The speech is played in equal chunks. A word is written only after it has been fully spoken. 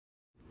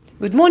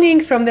Good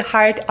morning from the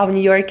heart of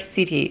New York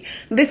City.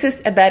 This is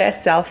a Better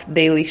Self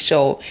Daily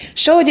Show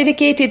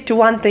dedicated to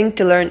one thing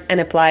to learn and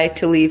apply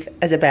to live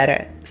as a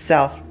better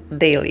self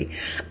daily.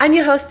 I'm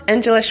your host,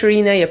 Angela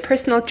Sharina, your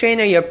personal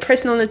trainer, your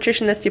personal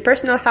nutritionist, your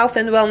personal health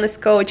and wellness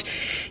coach,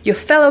 your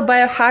fellow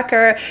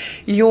biohacker,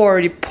 your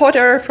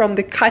reporter from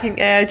the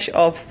cutting edge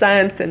of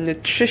science and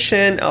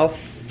nutrition,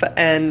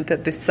 and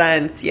the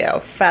science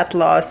of fat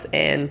loss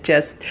and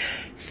just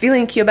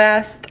feeling your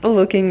best,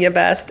 looking your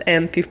best,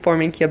 and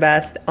performing your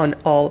best on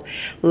all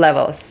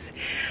levels.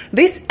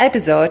 This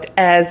episode,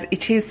 as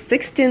it is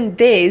 16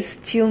 days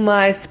till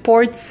my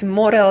sports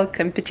model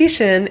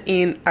competition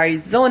in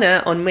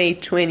Arizona on May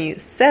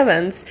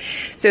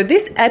 27th. So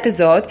this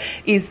episode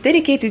is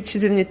dedicated to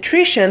the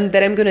nutrition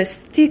that I'm going to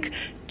stick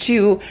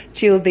to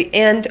till the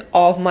end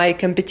of my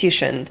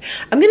competition.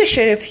 I'm going to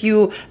share a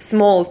few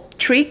small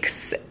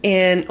tricks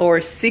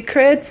or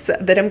secrets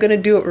that I'm going to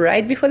do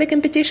right before the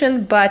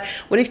competition. But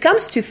when it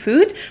comes to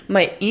food,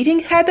 my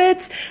eating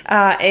habits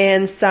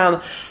and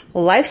some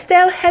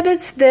lifestyle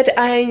habits that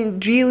I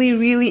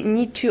really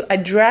need to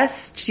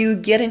address to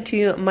get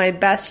into my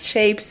best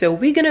shape. So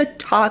we're going to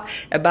talk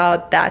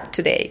about that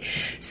today.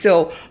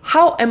 So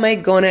how am I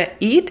going to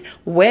eat?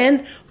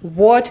 When?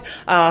 What?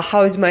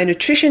 How is my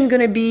nutrition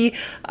going to be?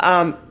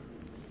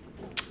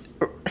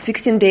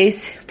 16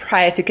 days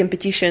prior to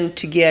competition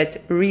to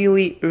get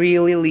really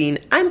lean.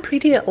 I'm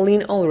pretty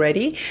lean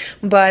already,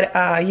 but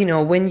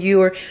when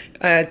you're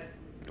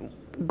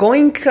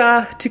going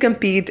to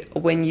compete,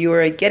 when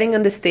you're getting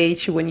on the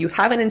stage, when you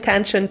have an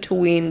intention to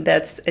win,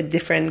 that's a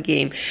different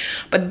game.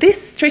 But these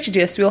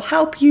strategies will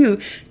help you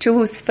to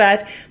lose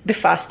fat the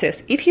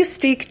fastest. If you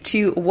stick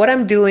to what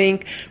I'm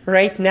doing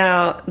right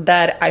now,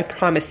 that I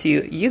promise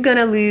you, you're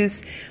gonna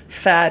lose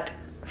fat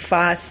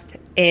fast,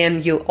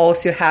 and you'll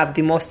also have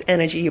the most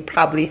energy you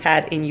probably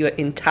had in your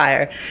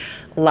entire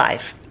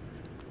life.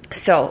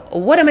 So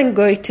what am I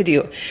going to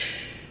do?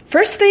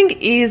 First thing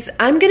is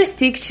I'm gonna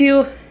stick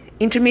to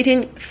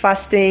intermittent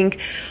fasting,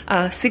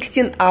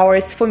 16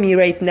 hours for me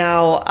right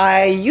now.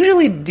 I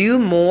usually do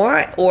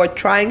more or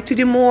trying to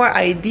do more.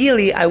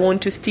 Ideally, I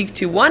want to stick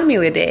to 1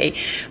 meal a day.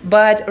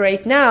 But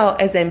right now,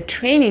 as I'm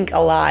training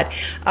a lot,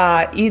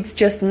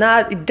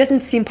 it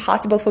doesn't seem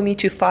possible for me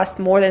to fast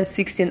more than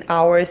 16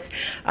 hours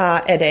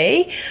a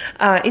day.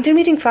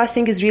 Intermittent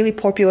fasting is really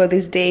popular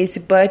these days,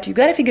 but you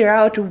got to figure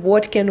out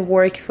what can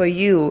work for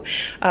you,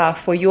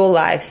 for your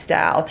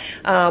lifestyle.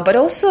 But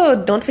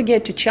also don't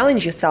forget to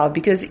challenge yourself,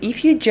 because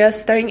if you're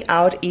just starting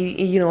out,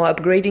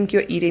 upgrading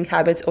your eating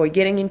habits or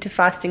getting into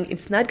fasting,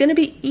 it's not going to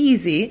be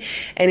easy,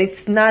 and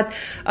it's not.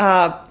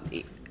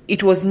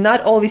 It was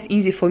not always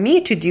easy for me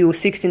to do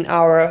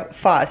 16-hour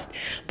fast,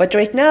 but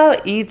right now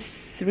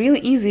it's really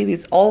easy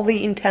with all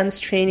the intense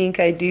training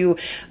I do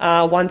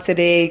once a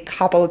day,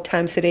 couple of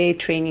times a day,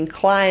 training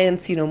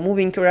clients,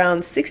 moving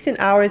around. 16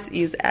 hours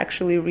is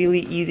actually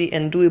really easy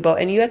and doable,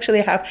 and you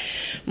actually have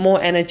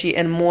more energy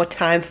and more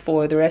time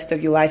for the rest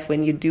of your life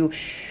when you do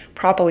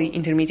properly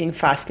intermittent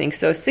fasting.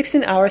 So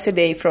 16 hours a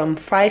day from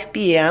 5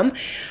 p.m.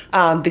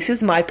 This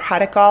is my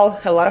protocol.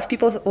 A lot of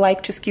people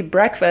like to skip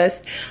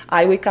breakfast.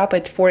 I wake up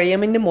at 4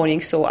 a.m. in the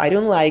morning, so I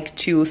don't like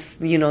to,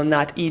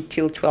 not eat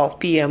till 12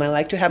 p.m. I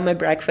like to have my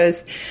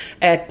breakfast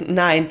at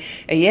 9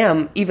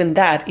 a.m. Even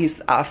that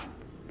is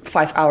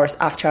 5 hours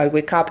after I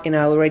wake up and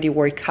I already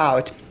work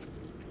out.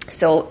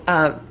 So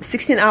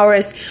 16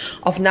 hours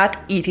of not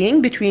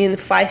eating between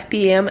 5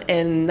 p.m.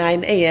 and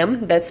 9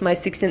 a.m. That's my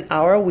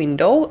 16-hour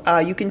window.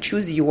 You can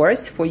choose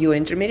yours for your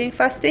intermittent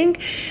fasting,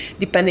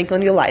 depending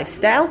on your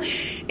lifestyle.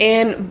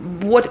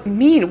 And what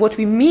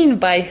we mean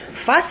by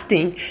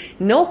fasting: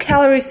 no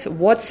calories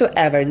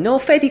whatsoever, no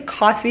fatty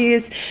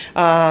coffees,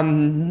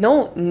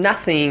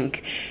 nothing.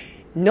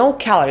 No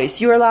calories.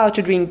 You're allowed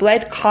to drink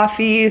black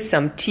coffee,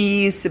 some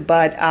teas,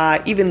 but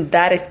even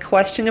that is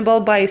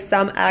questionable by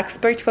some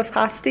experts for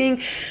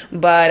fasting.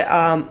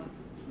 But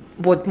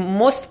what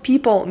most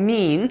people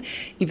mean,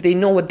 if they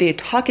know what they're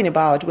talking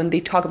about when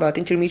they talk about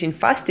intermittent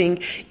fasting,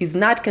 is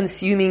not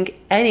consuming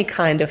any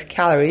kind of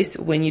calories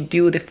when you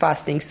do the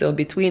fasting. So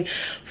between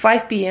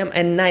 5 p.m.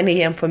 and 9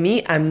 a.m. for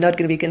me, I'm not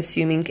going to be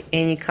consuming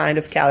any kind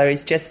of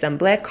calories, just some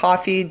black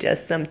coffee,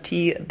 just some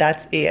tea,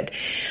 that's it.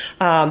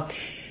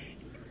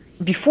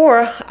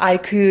 Before, I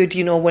could,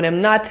 when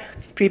I'm not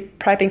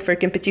prepping for a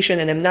competition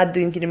and I'm not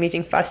doing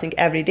intermittent fasting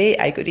every day,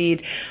 I could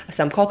eat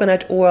some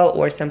coconut oil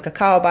or some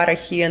cacao butter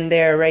here and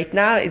there. Right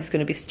now, it's going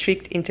to be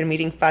strict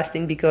intermittent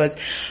fasting because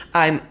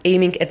I'm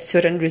aiming at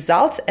certain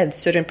results and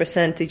certain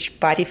percentage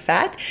body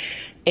fat.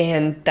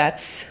 And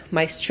that's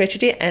my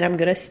strategy, and I'm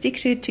going to stick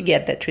to it to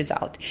get that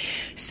result.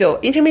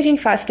 So intermittent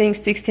fasting,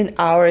 16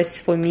 hours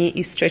for me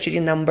is strategy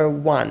number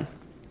 1.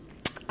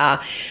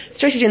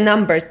 Strategy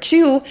number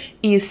 2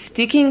 is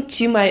sticking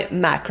to my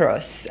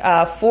macros.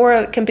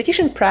 For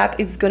competition prep,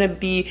 it's going to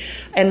be,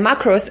 and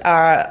macros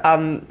are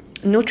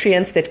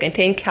nutrients that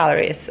contain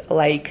calories,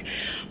 like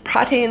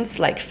proteins,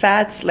 like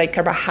fats, like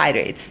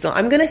carbohydrates. So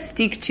I'm going to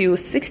stick to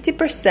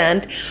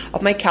 60%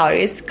 of my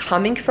calories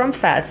coming from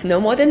fats, no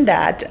more than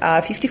that,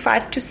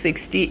 55 to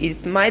 60.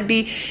 It might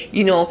be,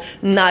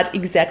 not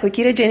exactly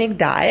ketogenic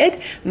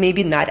diet,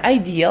 maybe not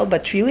ideal,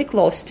 but really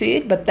close to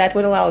it. But that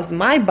would allow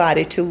my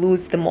body to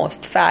lose the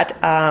most fat,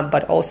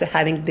 but also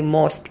having the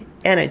most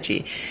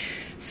energy.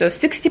 So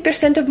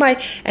 60% of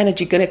my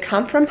energy going to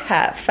come from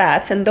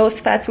fats, and those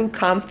fats will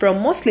come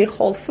from mostly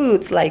whole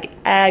foods like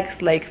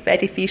eggs, like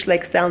fatty fish,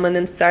 like salmon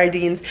and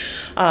sardines.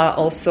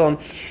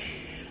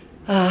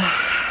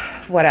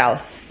 What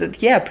else?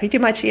 Yeah, pretty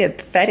much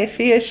it. Fatty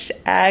fish,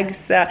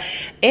 eggs,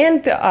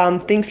 and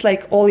things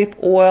like olive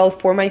oil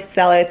for my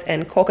salads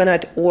and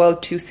coconut oil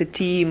to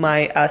saute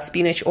my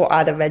spinach or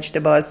other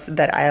vegetables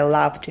that I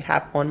love to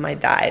have on my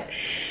diet.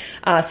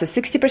 So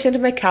 60%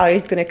 of my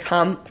calories is going to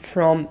come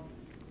from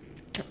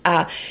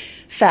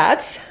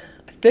fats,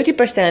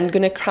 30%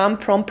 going to come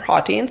from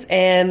proteins,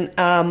 and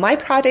my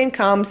protein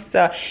comes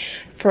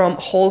from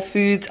whole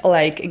foods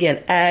like,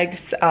 again,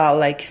 eggs,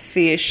 like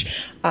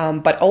fish,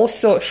 but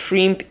also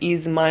shrimp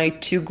is my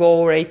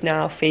to-go right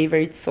now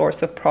favorite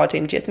source of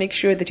protein. Just make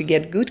sure that you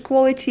get good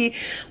quality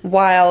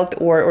wild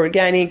or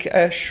organic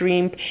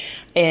shrimp,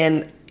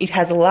 and it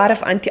has a lot of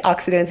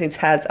antioxidants. It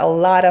has a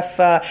lot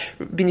of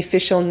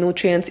beneficial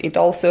nutrients. It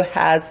also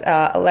has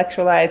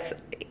electrolytes.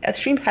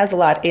 Shrimp has a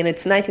lot, and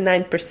it's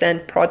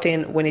 99%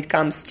 protein when it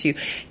comes to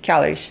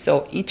calories.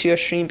 So eat your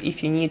shrimp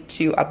if you need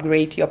to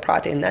upgrade your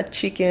protein. Not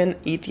chicken,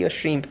 eat your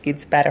shrimp.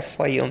 It's better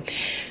for you.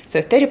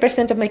 So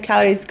 30% of my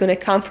calories is going to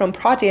come from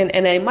protein,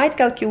 and I might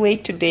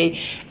calculate today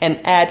and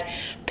add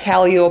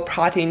paleo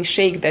protein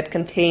shake that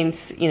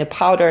contains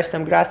powder,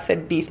 some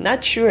grass-fed beef,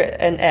 not sure,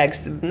 and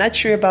eggs. Not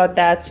sure about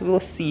that, so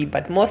we'll see.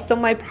 But most of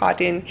my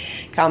protein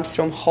comes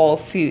from whole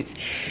foods.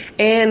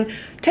 And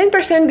 10%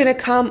 going to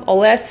come or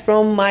less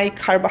from my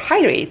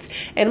carbohydrates.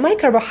 And my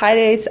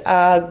carbohydrates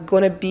are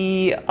going to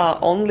be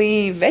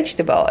only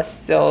vegetables.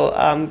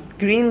 So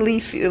green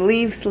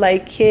leaves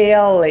like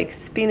kale, like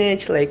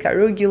spinach, like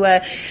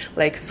arugula,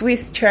 like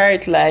Swiss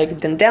chard,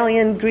 like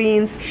dandelion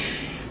greens.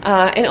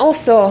 And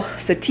also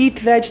sauteed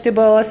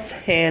vegetables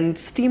and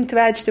steamed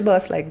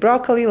vegetables like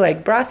broccoli,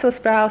 like Brussels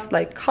sprouts,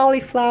 like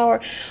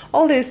cauliflower,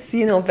 all these,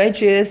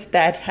 veggies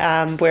that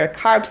where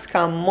carbs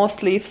come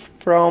mostly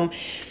from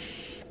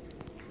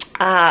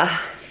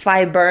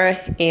fiber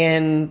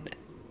and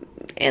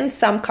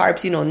some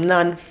carbs,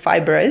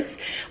 non-fibrous.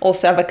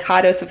 Also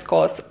avocados, of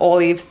course,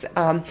 olives.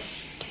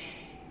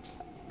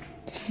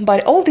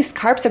 But all these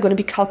carbs are going to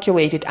be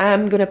calculated.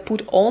 I'm going to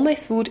put all my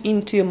food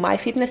into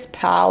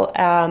MyFitnessPal.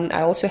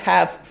 I also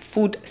have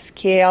food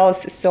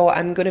scales, so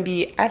I'm going to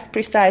be as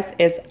precise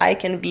as I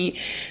can be.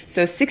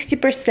 So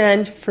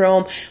 60%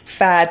 from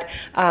fat.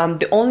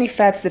 The only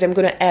fats that I'm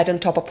going to add on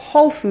top of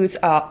whole foods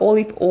are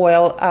olive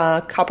oil,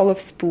 a couple of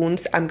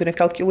spoons. I'm going to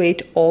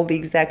calculate all the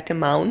exact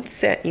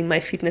amounts in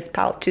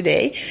MyFitnessPal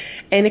today.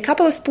 And a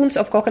couple of spoons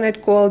of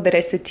coconut oil that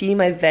I saute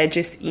my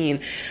veggies in.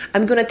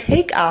 I'm going to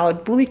take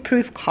out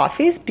bulletproof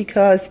coffees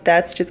because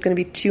that's just going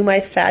to be too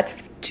much fat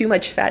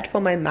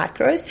for my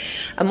macros.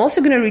 I'm also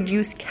going to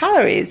reduce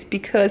calories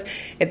because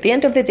at the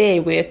end of the day,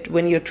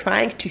 when you're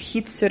trying to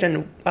hit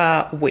certain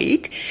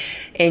weight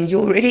and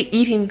you're already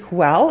eating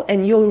well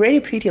and you're already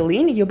pretty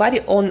lean, your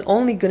body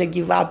only going to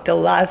give up the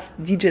last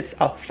digits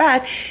of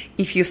fat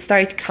if you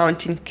start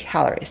counting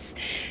calories.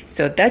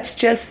 So that's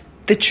just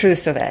the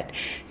truth of it.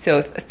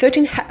 So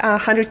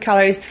 1,300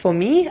 calories for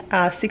me,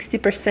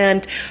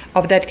 60%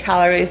 of that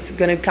calories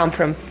going to come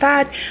from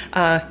fat,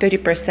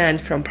 30%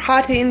 from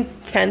protein,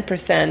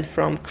 10%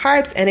 from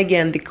carbs. And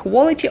again, the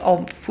quality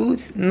of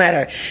foods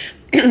matter.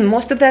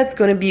 Most of that's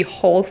going to be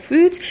whole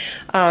foods.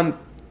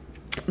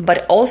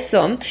 But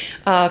also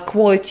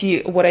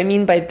quality, what I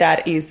mean by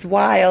that is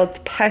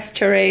wild,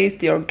 pasture-raised,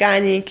 the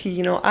organic.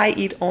 I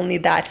eat only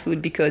that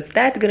food because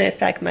that's going to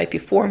affect my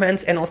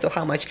performance and also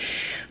how much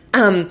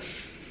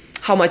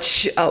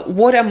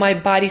water my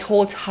body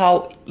holds,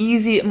 how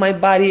easy my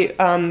body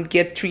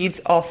gets rid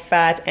of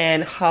fat,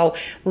 and how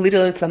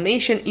little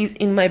inflammation is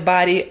in my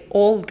body.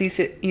 All this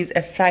is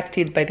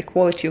affected by the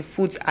quality of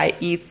foods I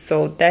eat.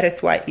 So that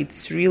is why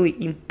it's really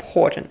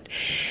important.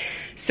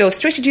 So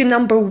strategy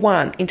number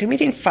 1,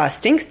 intermittent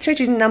fasting.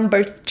 Strategy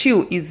number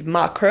 2 is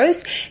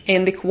macros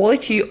and the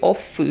quality of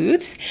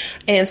foods.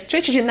 And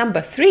strategy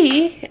number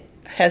 3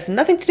 has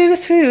nothing to do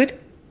with food.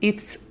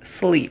 It's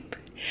sleep.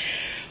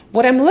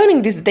 What I'm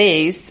learning these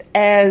days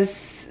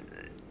is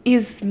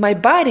my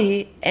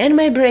body and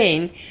my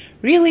brain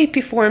really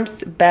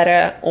performs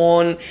better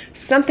on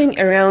something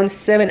around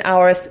 7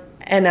 hours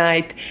a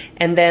night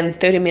and then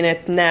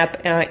 30-minute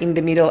nap in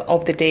the middle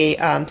of the day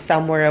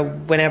somewhere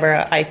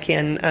whenever I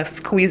can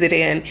squeeze it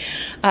in.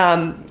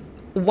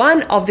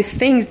 One of the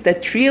things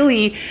that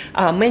really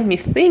made me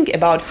think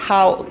about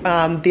how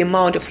the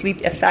amount of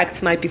sleep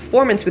affects my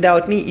performance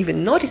without me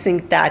even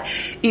noticing that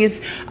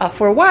is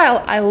for a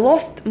while I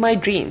lost my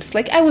dreams.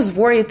 Like I was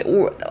worried,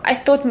 or I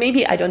thought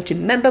maybe I don't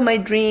remember my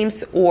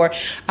dreams, or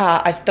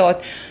I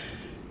thought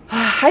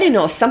I don't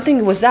know,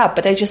 something was up,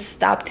 but I just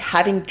stopped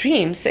having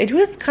dreams. It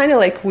was kind of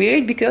like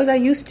weird because I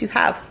used to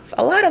have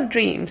a lot of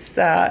dreams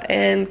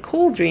and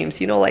cool dreams,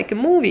 like a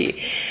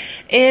movie.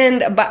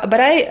 But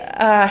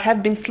I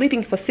have been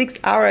sleeping for 6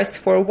 hours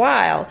for a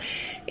while.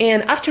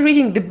 And after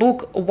reading the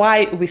book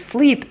Why We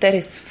Sleep, that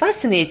is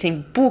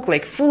fascinating book,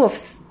 like full of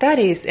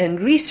studies and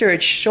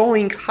research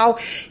showing how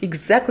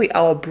exactly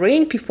our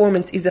brain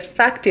performance is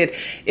affected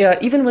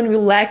even when we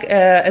lack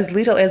as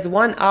little as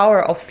 1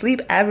 hour of sleep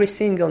every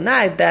single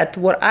night. That's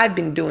what I've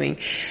been doing.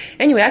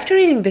 Anyway, after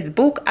reading this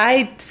book,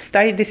 I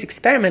started this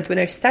experiment when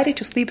I started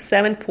to sleep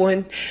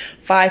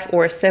 7.5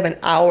 or 7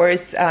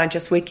 hours,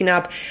 just waking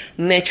up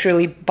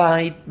naturally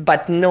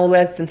but no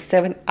less than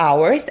 7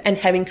 hours, and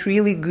having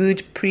really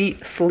good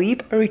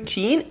pre-sleep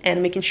routine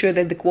and making sure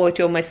that the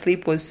quality of my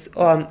sleep was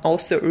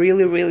also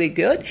really, really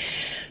good.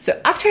 So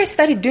after I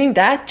started doing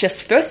that,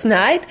 just first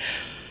night,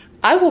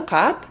 I woke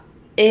up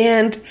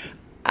and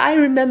I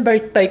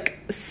remembered like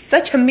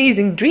such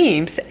amazing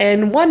dreams.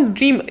 And one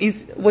dream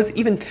was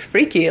even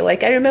freaky.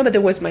 Like I remember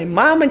there was my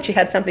mom and she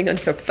had something on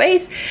her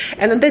face.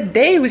 And on that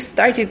day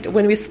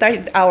when we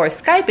started our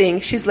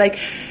Skyping, she's like,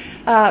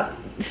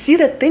 see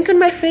that thing on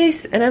my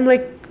face? And I'm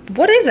like,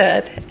 what is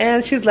it?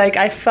 And she's like,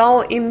 I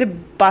fell in the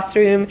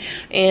bathroom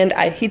and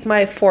I hit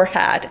my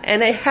forehead.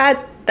 And I had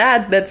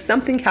that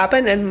something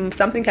happened and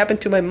something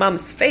happened to my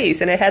mom's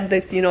face, and I had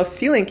this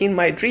feeling in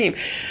my dream,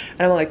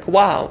 and I'm like,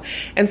 wow.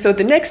 And so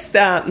the next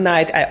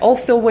night I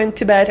also went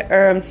to bed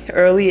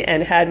early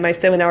and had my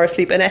 7 hour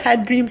sleep, and I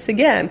had dreams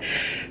again.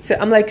 So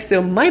I'm like,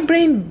 so my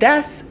brain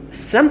does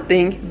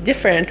something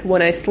different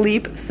when I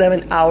sleep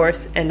 7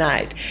 hours a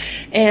night,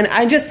 and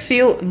I just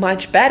feel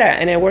much better,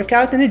 and I work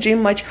out in the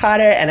gym much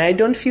harder, and I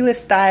don't feel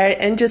as tired,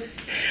 and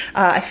just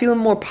I feel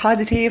more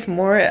positive,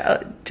 more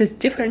just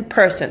different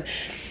person.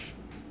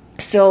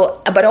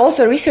 So, but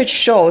also research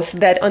shows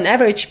that on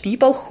average,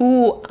 people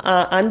who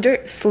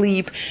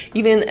undersleep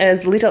even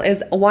as little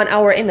as 1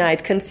 hour a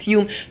night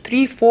consume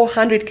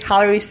 300-400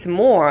 calories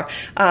more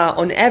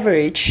on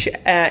average,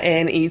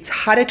 and it's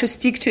harder to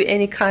stick to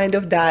any kind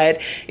of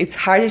diet. It's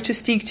harder to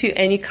stick to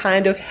any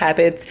kind of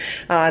habits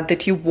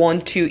that you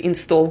want to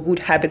install, good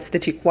habits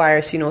that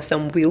requires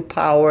some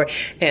willpower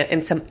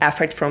and some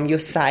effort from your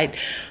side.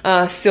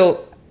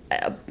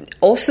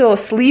 Also,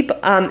 sleep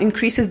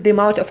increases the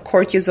amount of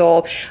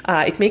cortisol.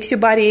 It makes your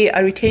body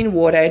retain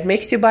water. It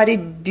makes your body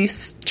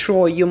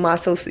destroy your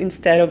muscles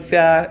instead of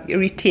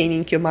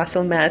retaining your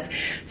muscle mass.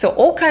 So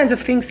all kinds of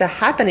things are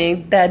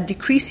happening that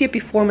decrease your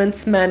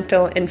performance,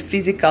 mental and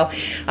physical,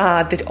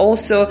 that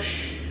also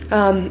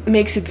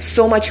makes it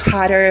so much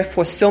harder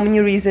for so many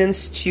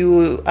reasons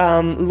to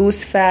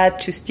lose fat,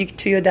 to stick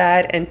to your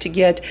diet, and to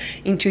get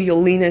into your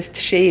leanest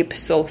shape.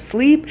 So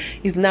sleep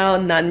is now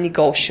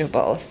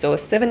non-negotiable. So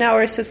 7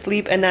 hours of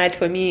sleep a night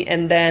for me,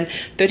 and then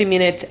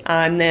 30-minute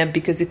nap,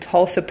 because it's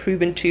also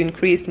proven to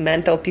increase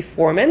mental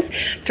performance,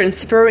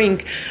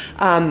 transferring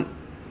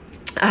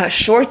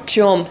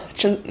short-term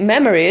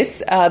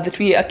memories that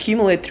we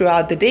accumulate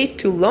throughout the day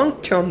to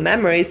long-term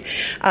memories,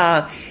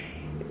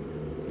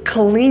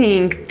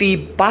 cleaning the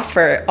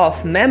buffer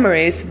of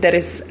memories that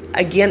is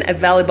again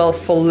available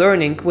for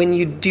learning when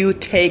you do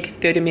take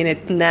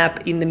 30-minute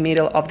nap in the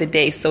middle of the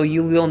day. So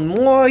you learn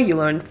more, you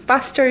learn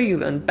faster, you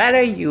learn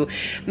better, you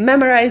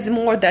memorize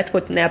more. That's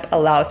what nap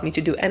allows me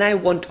to do, and I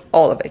want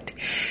all of it.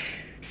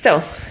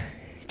 So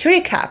to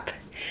recap,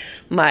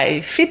 my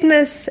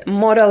fitness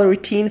model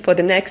routine for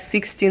the next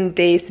 16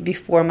 days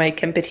before my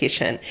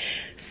competition: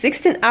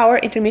 16-hour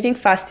intermittent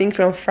fasting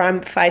from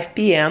 5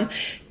 p.m.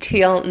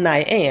 till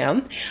 9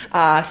 a.m.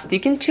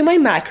 Sticking to my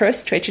macros.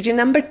 Strategy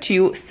number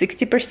 2,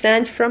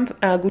 60% from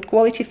good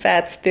quality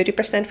fats,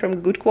 30% from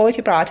good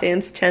quality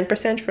proteins,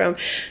 10% from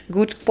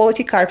good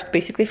quality carbs,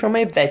 basically from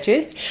my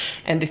veggies.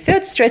 And the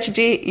third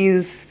strategy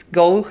is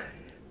go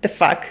the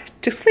fuck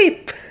to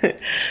sleep.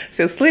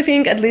 So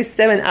sleeping at least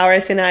 7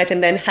 hours a night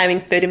and then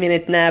having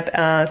 30-minute nap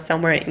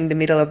somewhere in the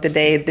middle of the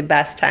day. The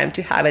best time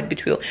to have it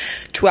between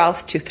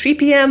 12 to 3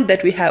 p.m.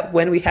 that we have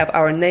when we have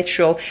our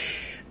natural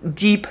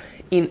deep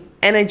in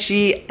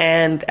energy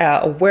and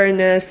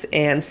awareness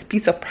and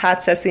speeds of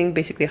processing,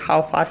 basically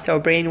how fast our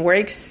brain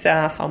works,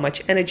 how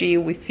much energy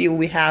we feel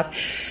we have.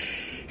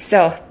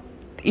 So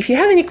if you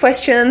have any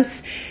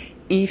questions,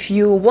 if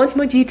you want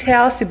more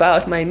details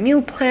about my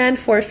meal plan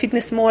for a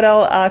fitness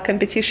model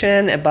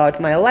competition, about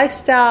my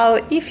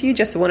lifestyle, if you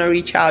just want to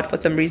reach out for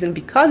some reason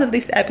because of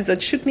this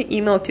episode, shoot me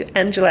email to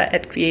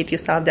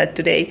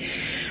angela@createyourself.today.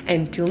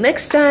 Until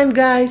next time,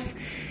 guys,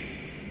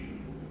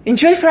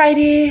 enjoy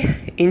Friday,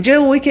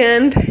 enjoy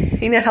weekend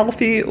in a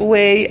healthy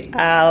way.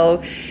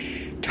 I'll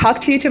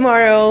talk to you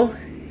tomorrow,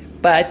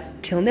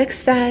 but till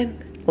next time,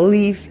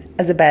 live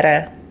as a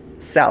better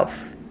self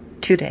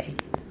today.